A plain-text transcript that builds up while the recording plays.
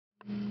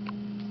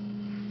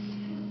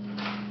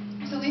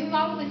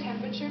model the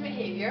temperature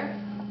behavior,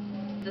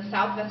 the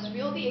south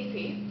vestibule of the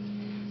AC.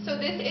 So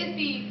this is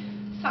the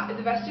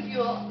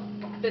vestibule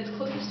that's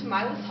closest to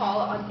Milas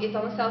Hall. It's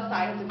on the south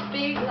side. It's a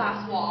big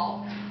glass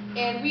wall.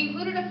 And we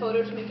included a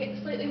photo to make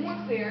it slightly more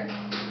clear.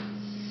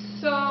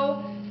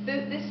 So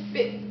the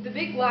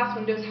big glass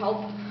windows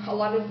help a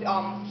lot of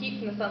heat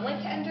from the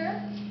sunlight to enter.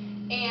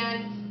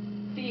 And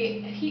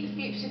the heat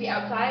escapes to the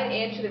outside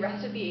and to the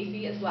rest of the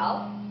AC as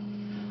well.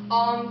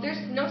 There's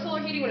no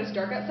solar heating when it's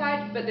dark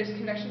outside, but there's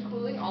convection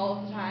cooling all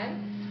of the time.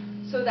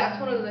 So that's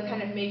one of the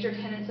kind of major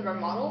tenets of our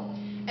model.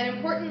 And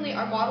importantly,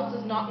 our model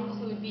does not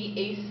include the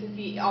AC's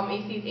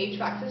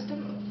HVAC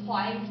system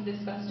applying to this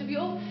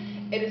vestibule.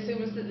 It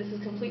assumes that this is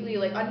completely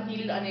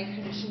unheated, unair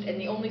conditioned, and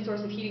the only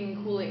source of heating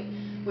and cooling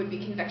would be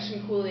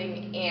convection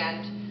cooling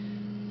and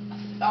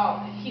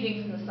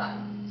heating from the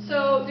sun.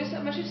 So there's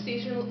a bunch of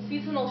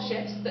seasonal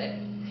shifts that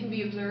can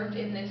be observed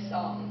in this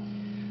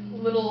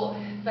little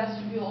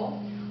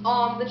vestibule.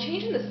 The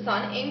change in the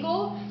sun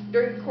angle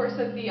during the course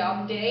of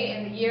the day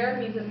and the year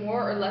means that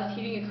more or less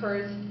heating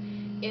occurs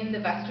in the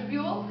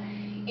vestibule.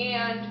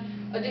 And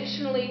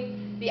additionally,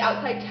 the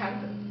outside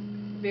temp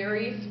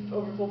varies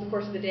over both the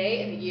course of the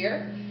day and the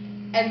year.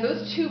 And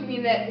those two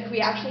mean that we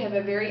actually have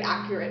a very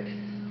accurate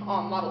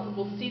model for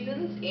both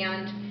seasons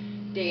and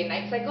day and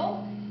night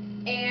cycle.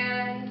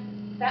 And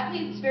that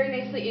leads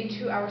very nicely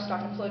into our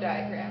stock and flow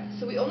diagram.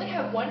 So we only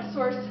have one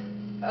source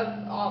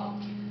of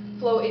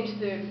flow into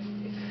the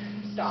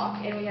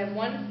stock, and we have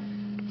one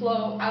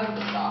flow out of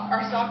the stock.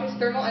 Our stock is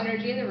thermal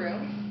energy in the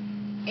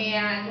room,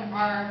 and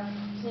our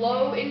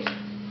flow into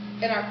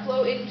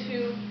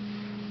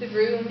the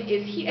room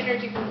is heat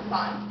energy from the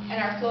sun,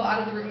 and our flow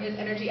out of the room is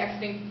energy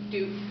exiting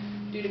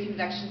due to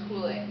convection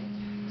cooling.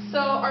 So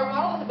our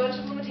model has a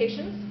bunch of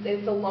limitations.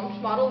 It's a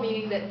lumped model,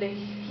 meaning that the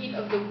heat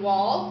of the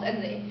walls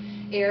and the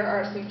air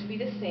are assumed to be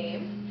the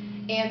same.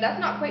 And that's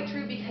not quite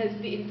true because,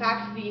 in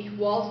fact, the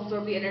walls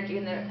absorb the energy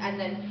and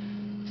then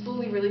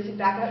slowly release it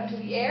back out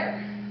into the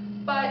air.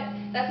 But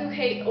that's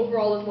okay.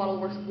 Overall, this model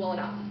works well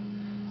enough.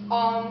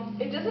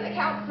 It doesn't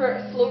account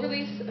for slow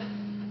release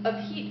of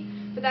heat.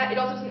 For that, it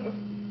also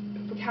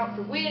doesn't account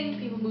for wind,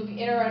 people moving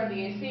in or out of the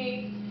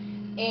AC,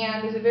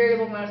 and there's a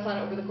variable amount of sun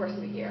over the course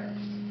of the year.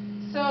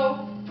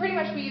 So pretty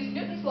much we use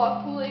Newton's law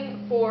of cooling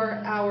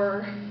for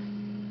our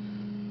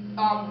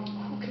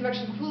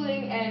convection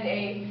cooling and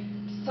a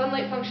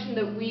sunlight function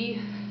that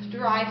we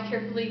derived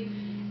carefully,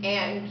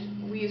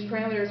 and we use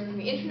parameters from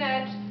the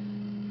internet,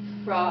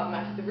 from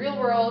the real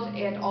world,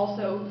 and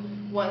also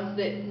ones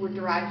that were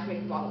derived to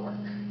make the model work.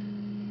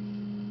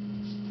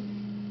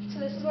 So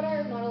this is what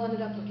our model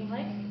ended up looking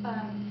like.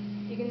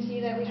 You can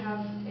see that we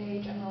have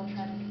a general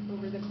trend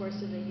over the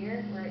course of the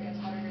year where it gets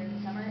hotter during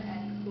the summer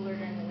and cooler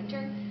during the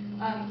winter.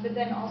 But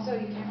then also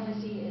you can't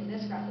really see in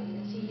this graph, but you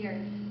can see here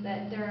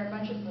that there are a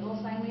bunch of little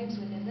sine waves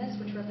within this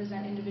which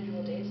represent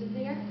individual days of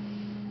the year.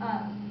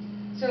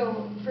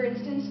 So for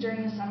instance,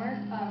 during the summer,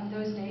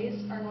 those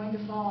days are going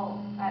to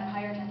fall at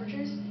higher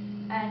temperatures,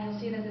 and you'll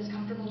see that this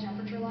comfortable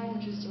temperature line,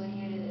 which is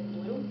delineated in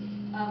blue,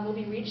 will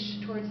be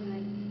reached towards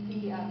the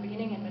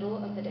beginning and middle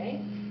of the day.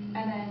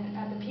 And then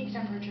at the peak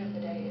temperature of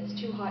the day, it's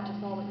too hot to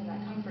fall within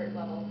that comfort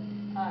level.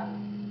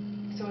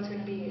 So it's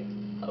going to be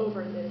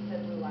over the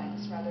blue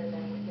lines rather than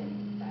within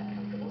that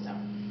comfortable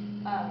zone.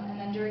 And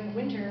then during the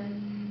winter,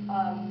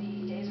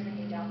 the days are going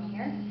to be down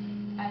here,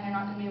 and they're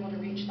not going to be able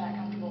to reach that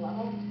comfortable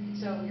level.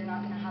 So you're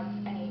not going to have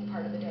any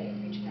part of the day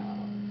reaching that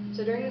level.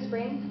 So during the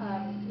spring,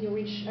 you'll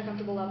reach a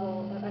comfortable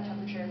level of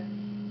temperature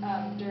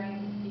during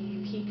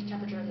the peak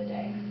temperature of the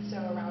day, so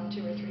around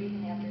 2 or 3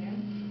 in the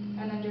afternoon.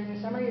 And then during the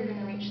summer, you're going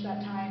to reach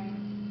that time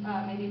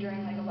maybe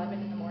during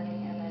 11 in the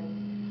morning and then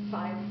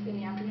 5 in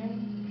the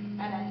afternoon.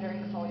 And then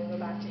during the fall, you'll go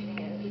back to hitting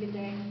it at the peak of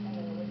day, and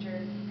then in the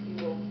winter, you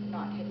will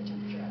not hit the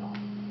temperature at all.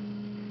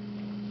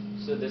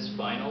 So this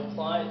final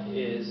plot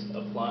is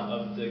a plot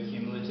of the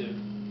cumulative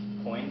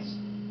points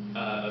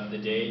of the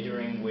day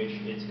during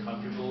which it's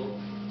comfortable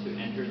to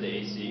enter the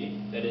AC.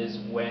 That is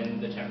when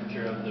the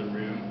temperature of the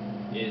room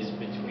is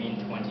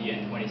between 20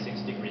 and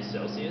 26 degrees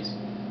Celsius.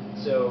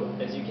 So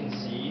as you can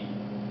see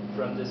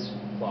from this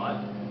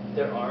plot,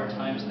 there are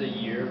times of the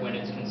year when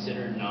it's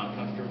considered not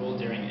comfortable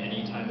during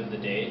any time of the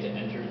day to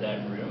enter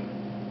that room.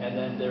 And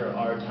then there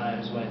are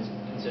times when it's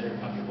considered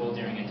comfortable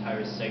during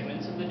entire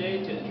segments of the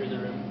day to enter the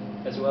room,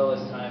 as well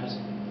as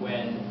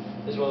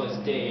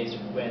days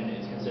when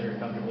it's considered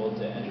comfortable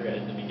to enter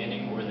at the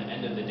beginning or the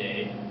end of the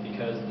day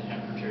because the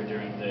temperature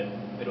during the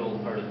middle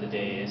part of the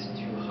day is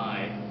too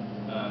high.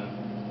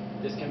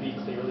 This can be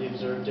clearly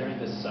observed during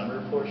the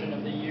summer portion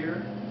of the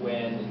year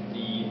when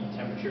the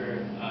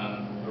temperature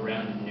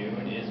around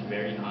noon is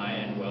very high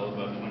and well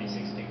above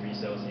 26 degrees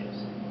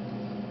Celsius.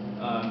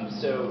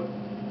 So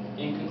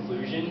in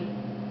conclusion,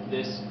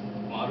 this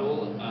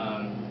model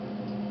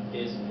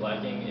is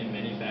lacking in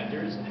many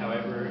factors.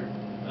 However,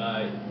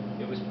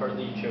 it was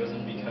partly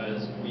chosen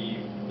because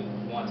we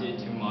wanted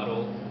to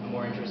model a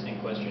more interesting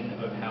question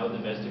of how the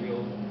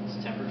vestibule's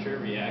temperature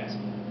reacts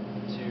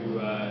to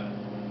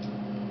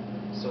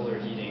solar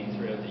heating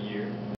throughout the year.